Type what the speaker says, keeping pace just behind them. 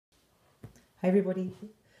Hi everybody,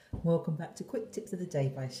 welcome back to Quick Tips of the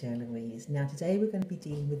Day by Louise. Now today we're going to be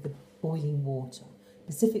dealing with the boiling water,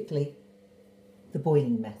 specifically the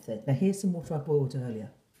boiling method. Now here's some water I boiled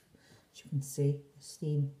earlier. As you can see, the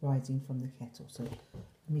steam rising from the kettle. So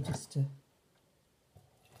let me just get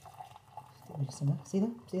rid of some of that. See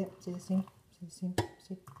that? See that? See the steam? See the steam?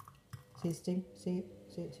 See the steam? See it?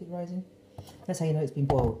 See it? See it rising? That's how you know it's been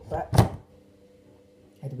boiled. But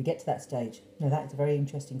how do we get to that stage? Now that is a very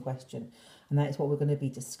interesting question, and that is what we're going to be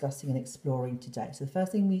discussing and exploring today. So the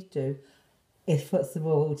first thing we do is put some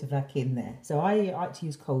water back in there. So I like to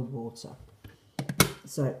use cold water.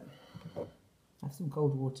 So I have some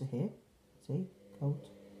cold water here. See, cold.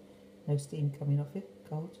 No steam coming off it,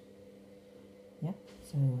 cold. Yeah,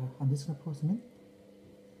 so I'm just going to pour some in.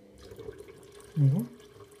 There you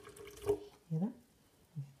go. Hear that?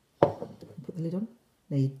 Put the lid on.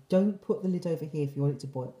 Now you don't put the lid over here if you want it to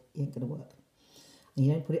boil. It ain't going to work. And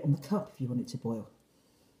you don't put it on the cup if you want it to boil.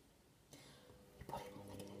 You put it on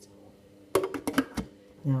the kettle.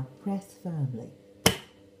 Now press firmly.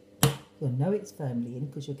 You'll know it's firmly in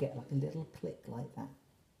because you'll get like a little click like that.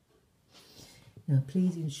 Now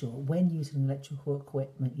please ensure when using electrical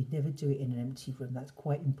equipment you never do it in an empty room. That's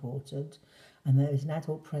quite important. And there is an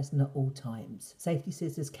adult present at all times. Safety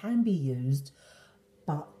scissors can be used,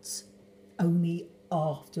 but only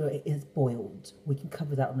after it is boiled. We can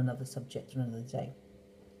cover that on another subject another day.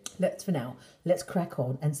 Let's crack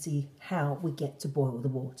on and see how we get to boil the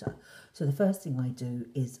water. So the first thing I do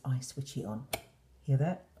is I switch it on. Hear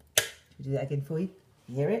that? Should we do that again for you?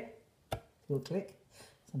 Hear it? Little click.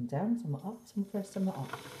 Some down, some up, some press, some up.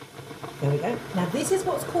 There we go. Now this is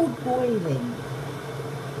what's called boiling.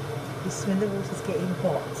 You smell the water's getting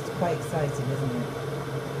hot. It's quite exciting, isn't it?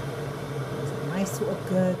 It's a nice sort of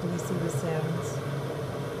gurgly sort of sounds.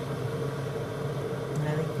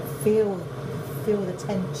 Now you can feel the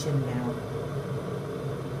tension now.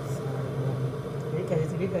 So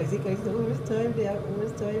here it goes, almost time now.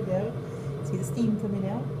 See the steam coming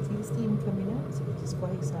out, so it's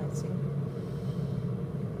quite exciting.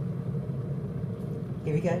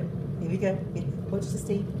 Here we go. Here. Watch the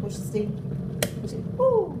steam. Watch it.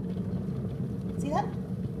 Woo! See that?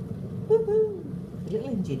 Woohoo! The little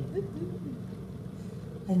engine. Woohoo!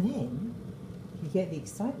 And then you get the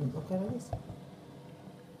excitement. Look at this.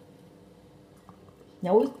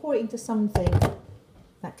 Now always pour it into something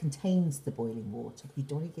that contains the boiling water. You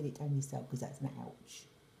don't want to get it down yourself because that's an ouch.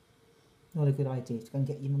 Not a good idea to go and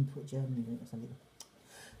get your mum to put German in it or something.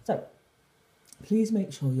 So please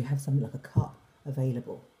make sure you have something like a cup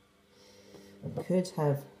available. You could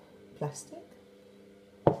have plastic.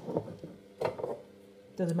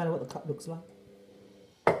 Doesn't matter what the cup looks like.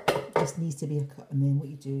 This needs to be a cup, and then what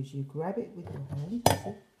you do is you grab it with your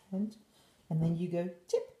hand, and then you go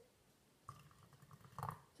tip.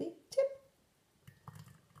 See, tip.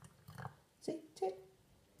 See, tip.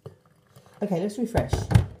 Okay, let's refresh.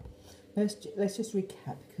 Let's just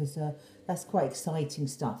recap because that's quite exciting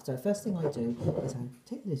stuff. So first thing I do is I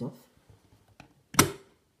take the lid off.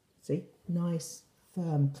 See, nice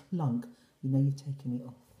firm clunk. You know you've taken it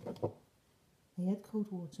off. I add cold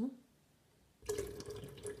water.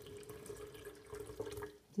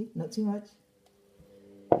 See, not too much.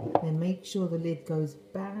 Then make sure the lid goes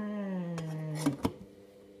back.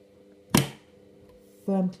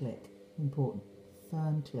 Firm click, important.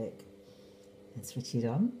 Firm click. And switch it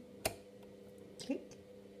on. Click.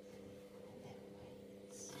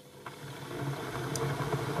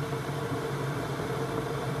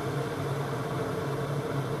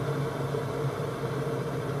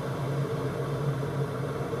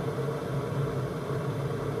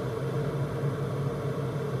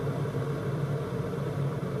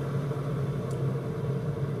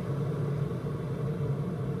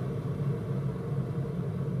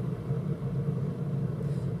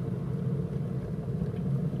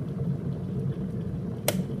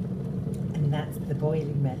 That's the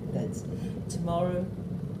boiling methods. Tomorrow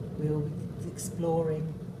we'll be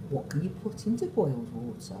exploring what can you put into boiled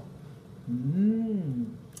water.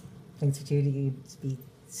 Thanks for tuning in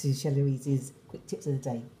to Louise's Quick Tips of the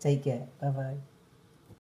Day. Take care. Bye bye.